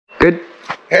Good.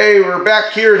 Hey, we're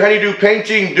back here at Honeydew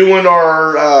Painting doing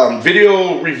our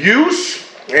video reviews.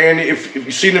 And if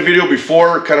you've seen the video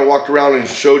before, kind of walked around and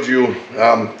showed you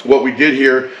what we did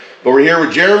here. But we're here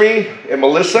with Jeremy and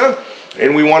Melissa,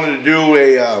 and we wanted to do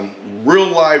a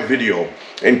real live video.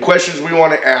 And questions we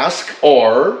want to ask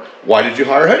are, why did you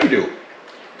hire Honeydew?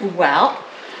 Well,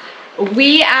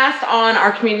 we asked on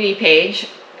our community page,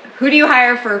 who do you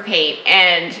hire for paint?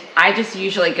 And I just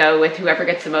usually go with whoever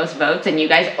gets the most votes, and you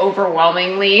guys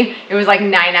overwhelmingly, it was like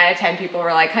 9 out of 10 people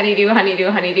were like, Honeydew, Honeydew,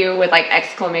 Honeydew, with like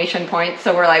exclamation points.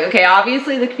 So we're like, okay,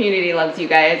 obviously the community loves you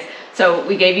guys. So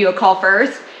we gave you a call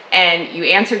first, and you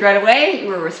answered right away. You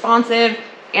were responsive,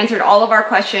 answered all of our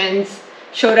questions,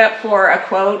 showed up for a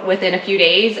quote within a few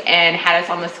days, and had us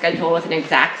on the schedule with an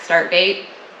exact start date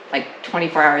like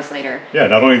 24 hours later. Yeah,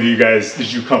 not only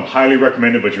did you come highly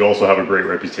recommended, but you also have a great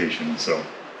reputation. So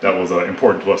that was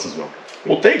important to us as well.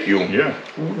 Well, thank you. Yeah.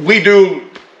 We do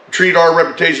treat our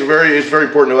reputation it's very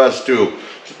important to us too.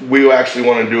 We actually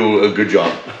want to do a good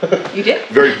job. You did?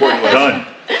 Very important to us.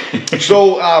 Done.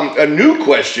 So a new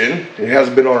question, it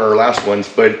hasn't been on our last ones,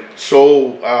 but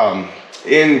so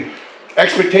in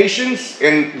expectations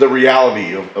and the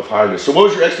reality of hiring us. So what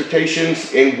was your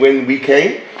expectations in when we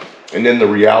came? And then the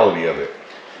reality of it.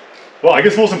 Well, I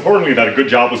guess most importantly that a good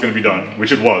job was going to be done,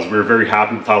 which it was. We were very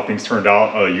happy with how things turned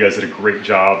out. You guys did a great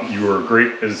job. You were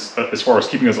great as far as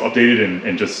keeping us updated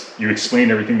and just you explained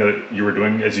everything that you were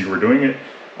doing as you were doing it.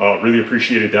 Really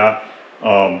appreciated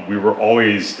that. We were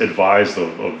always advised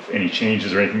of any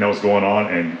changes or anything that was going on,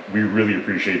 and we really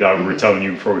appreciate that. We were telling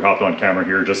you before we hopped on camera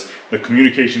here, just the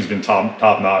communication's been top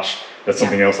notch. That's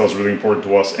something else that was really important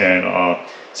to us, and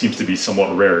seems to be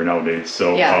somewhat rare nowadays.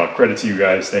 So credit to you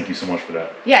guys. Thank you so much for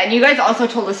that. Yeah, and you guys also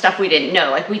told us stuff we didn't know.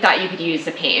 Like we thought you could use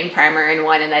the paint and primer in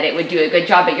one and that it would do a good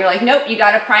job, but you're like, nope, you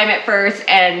got to prime it first.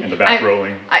 And the back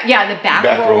rolling. Yeah, the back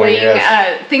rolling.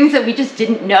 Yes. Things that we just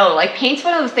didn't know. Like paint's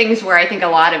one of those things where I think a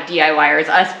lot of DIYers,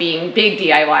 us being big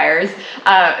DIYers,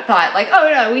 thought like,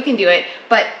 oh no, we can do it.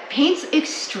 But paint's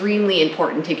extremely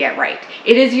important to get right.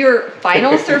 It is your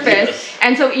final surface. Yes.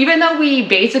 And so even though we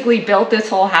basically built this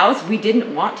whole house, we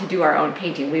didn't want to do our own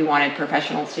painting. We wanted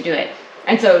professionals to do it.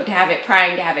 And so to have it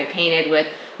primed, to have it painted with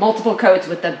multiple coats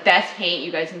with the best paint,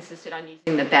 you guys insisted on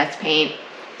using the best paint,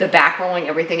 the back rolling,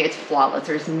 everything, it's flawless.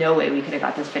 There's no way we could have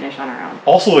got this finish on our own.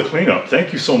 Also the cleanup,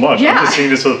 thank you so much. Yeah. I'm just seeing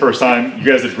this for the first time. You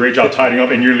guys did a great job tidying up,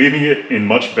 and you're leaving it in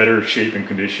much better shape and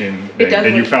condition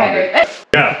than you found it.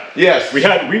 Yeah. Yes. We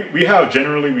have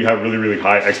really, really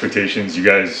high expectations. You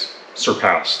guys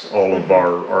surpassed all of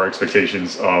our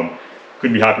expectations.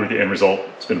 Couldn't be happy with the end result.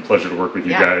 It's been a pleasure to work with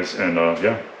you guys, and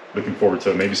looking forward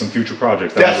to maybe some future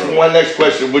projects. That's my next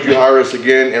question. Would you hire us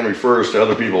again and refer us to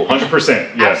other people?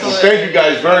 100%, yes. Well, thank you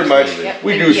guys very much. Yep,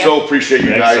 we do so appreciate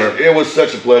you guys. Sir. It was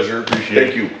such a pleasure.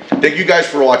 Appreciate Thank you. Thank you guys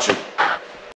for watching.